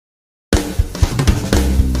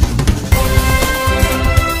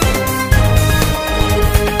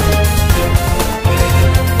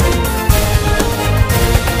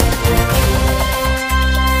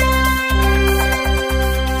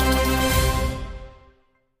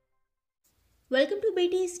Welcome to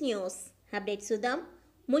BTS news update చూద్దాం.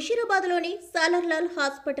 ముషీరాబాద్లోని సాలార్లాల్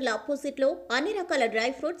hospital ఆపోజిట్లో అన్ని రకాల డ్రై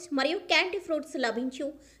ఫ్రూట్స్ మరియు candy fruits లభించు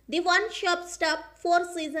the one shop stop 4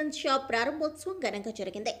 seasons shop ప్రారంభోత్సవం ఘనంగా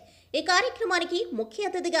జరిగింది. ఈ కార్యక్రమానికి ముఖ్య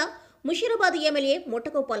అతిథిగా ముషీరాబాద్ ఎమ్మెల్యే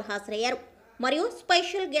ముఠా గోపాల్ హాజరయ్యారు. మరియు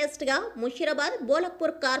స్పెషల్ గెస్ట్ గా Musheerabad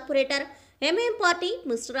Bholakpur corporator MM party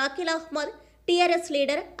mister Akhil Ahmed, TRS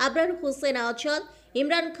leader Abrar Hussain Azad,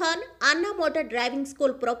 Imran Khan, अन्ना motor driving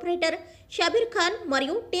school proprietor Shabbir Khan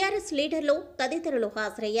मरियु TRS लीडर्लु तदितरुलु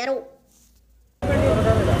हाजरయ్యారు.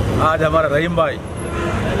 आज हमारा रहीम भाई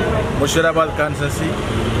मुशीराबाद कॉन्स्टिट्यूंसी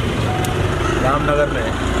रामनगर में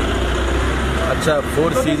अच्छा 4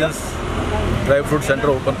 seasons dry fruit centre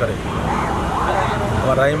open करेंगे.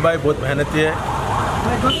 हमारा रहीम भाई बहुत मेहनती है.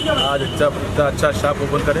 आज इतना अच्छा शॉप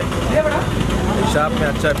ओपन करें. शॉप में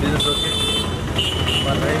अच्छा बिजनेस होके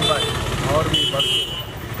हमारा रहीम भाई और भी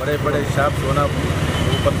बड़े बड़े शॉप होना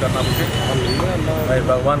ओपन करना मुझे मैं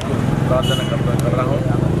भगवान को प्रार्थना कर रहा हूँ.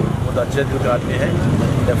 बहुत अच्छे दिल का आदमी है.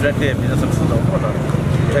 डेफिनेटली बिजनेस सक्सेस होगा.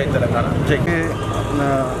 जय तेलंगाना. जय. अपना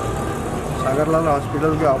सागरलाल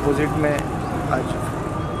हॉस्पिटल के अपोजिट में आज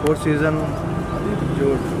 4 सीज़न जो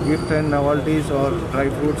गिफ्ट एंड नॉवेल्टीज़ और ड्राई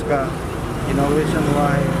फ्रूट्स का इनोवेशन हुआ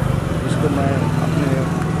है, इसको मैं अपने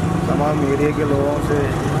तमाम एरिया के लोगों से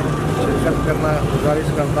शिरकत करना गुजारिश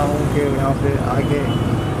करता हूँ कि यहाँ पे आके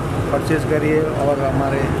परचेज़ करिए. और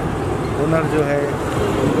हमारे ओनर जो है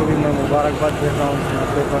उनको भी मैं मुबारकबाद देता हूँ इस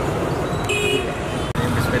मौके पर.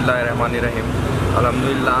 बिस्मिल्लाहिर्रहमानिर्रहीम.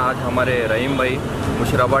 अल्हम्दुलिल्लाह आज हमारे रहीम भाई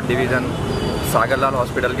मुशीराबाद डिवीज़न सागरलाल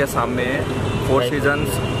हॉस्पिटल के सामने 4 सीजन्स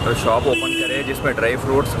शॉप ओपन करे, जिसमें ड्राई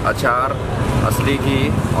फ्रूट्स, अचार, असली घी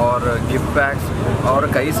और गिफ्ट पैक्स और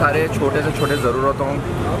कई सारे छोटे से छोटे ज़रूरतों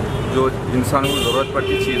जो इंसान को ज़रूरत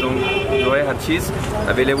पड़ती चीज़ों जो है हर चीज़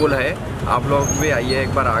अवेलेबल है. आप लोग भी आइए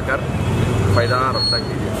एक बार आकर फ़ायदा रब्ता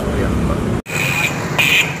कीजिए. शुक्रिया.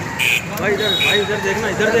 भाई इधर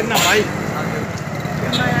देखना भाई.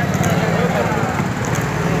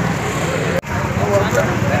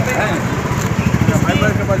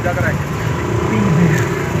 भाई के पास जाकर आएंगे.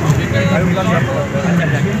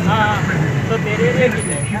 तो तेरे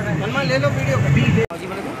ले लो वीडियो.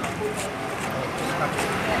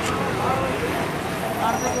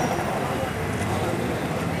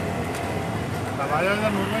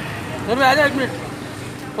 सर में आ जाए 1 मिनट.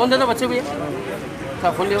 फोन दे दो बच्चे भैया.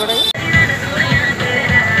 क्या फोन लिया पड़ेगा.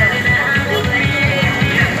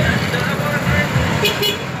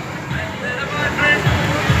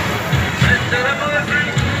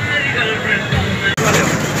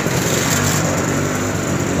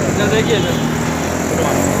 देखिए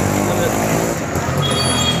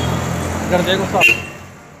इधर देखो साहब.